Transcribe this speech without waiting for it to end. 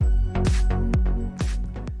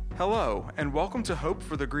Hello, and welcome to Hope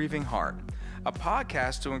for the Grieving Heart, a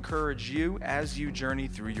podcast to encourage you as you journey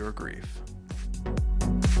through your grief.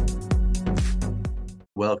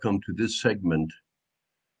 Welcome to this segment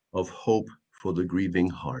of Hope for the Grieving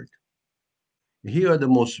Heart. Here are the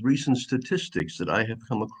most recent statistics that I have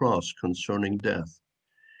come across concerning death.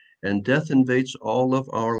 And death invades all of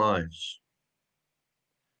our lives.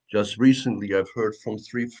 Just recently, I've heard from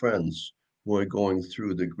 3 friends who are going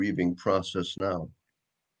through the grieving process now.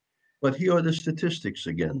 But here are the statistics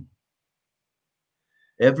again.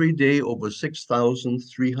 Every day, over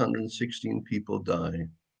 6,316 people die.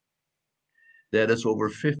 That is over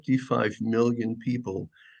 55 million people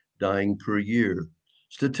dying per year.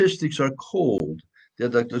 Statistics are cold. They're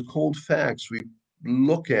like the cold facts we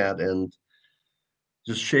look at and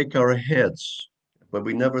just shake our heads, but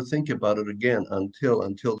we never think about it again until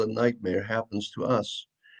the nightmare happens to us.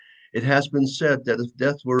 It has been said that if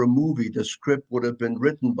death were a movie, the script would have been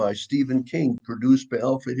written by Stephen King, produced by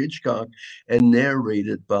Alfred Hitchcock, and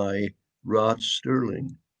narrated by Rod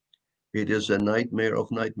Sterling. It is a nightmare of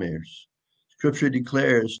nightmares. Scripture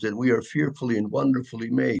declares that we are fearfully and wonderfully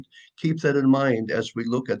made. Keep that in mind as we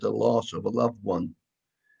look at the loss of a loved one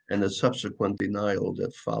and the subsequent denial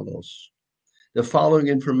that follows. The following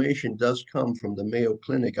information does come from the Mayo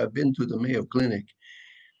Clinic. I've been to the Mayo Clinic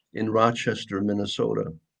in Rochester,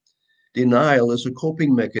 Minnesota. Denial is a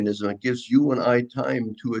coping mechanism that gives you and I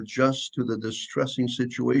time to adjust to the distressing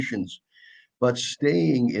situations, but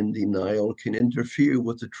staying in denial can interfere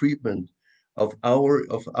with the treatment of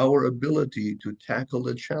our ability to tackle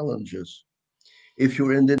the challenges. If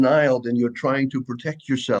you're in denial, then you're trying to protect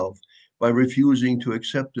yourself by refusing to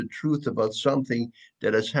accept the truth about something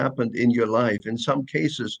that has happened in your life. In some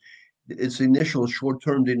cases, its initial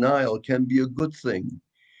short-term denial can be a good thing,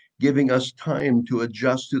 giving us time to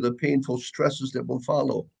adjust to the painful stresses that will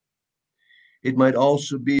follow. It might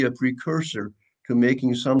also be a precursor to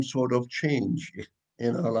making some sort of change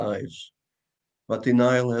in our lives. But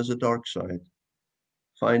denial has a dark side.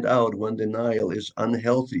 Find out when denial is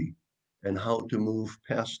unhealthy and how to move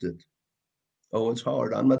past it. Oh, it's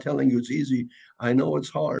hard. I'm not telling you it's easy. I know it's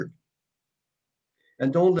hard.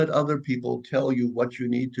 And don't let other people tell you what you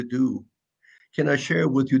need to do. Can I share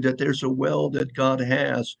with you that there's a well that God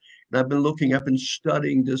has? And I've been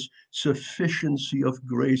studying this sufficiency of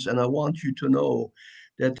grace. And I want you to know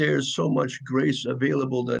that there's so much grace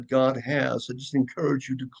available that God has. I just encourage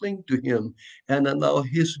you to cling to Him and allow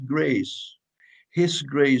His grace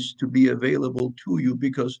to be available to you,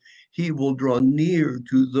 because He will draw near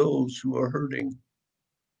to those who are hurting.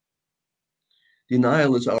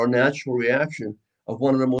 Denial is our natural reaction of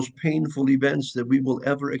one of the most painful events that we will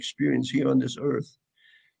ever experience here on this earth.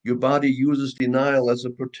 Your body uses denial as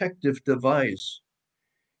a protective device.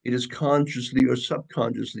 It is consciously or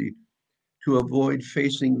subconsciously to avoid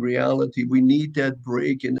facing reality. We need that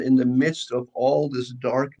break in the midst of all this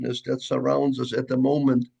darkness that surrounds us at the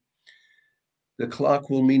moment. The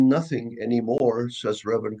clock will mean nothing anymore, says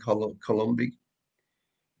Reverend Columbi.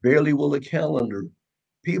 Barely will a calendar.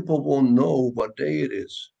 People won't know what day it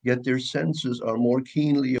is, yet their senses are more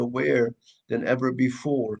keenly aware than ever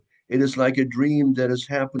before. It is like a dream that is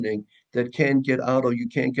happening that you can't get out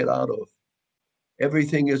of.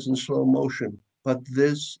 Everything is in slow motion, but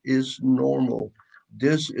this is normal.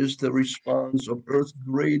 This is the response of Earth's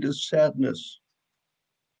greatest sadness.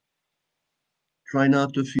 Try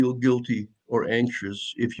not to feel guilty or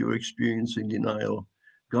anxious if you're experiencing denial.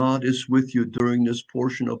 God is with you during this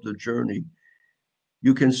portion of the journey.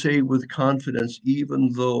 You can say with confidence,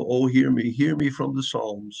 even though, oh, hear me from the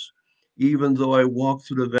Psalms, even though I walk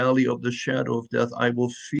through the valley of the shadow of death, I will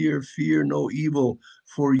fear no evil,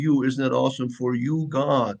 for you, isn't that awesome? For you,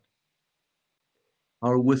 God,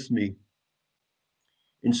 are with me.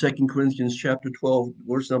 In 2 Corinthians chapter 12,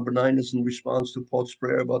 verse number 9 is in response to Paul's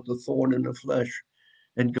prayer about the thorn in the flesh.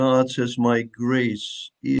 And God says, my grace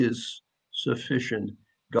is sufficient.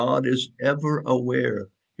 God is ever aware.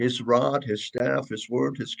 His rod, His staff, His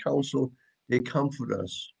word, His counsel, they comfort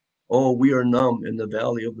us. Oh, we are numb in the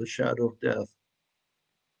valley of the shadow of death.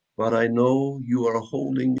 But I know you are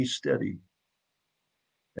holding me steady,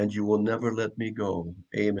 and you will never let me go.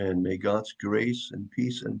 Amen. May God's grace and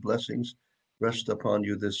peace and blessings rest upon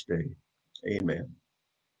you this day. Amen.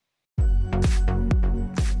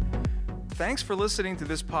 Thanks for listening to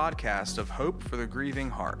this podcast of Hope for the Grieving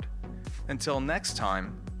Heart. Until next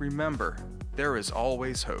time, remember, there is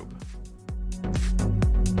always hope.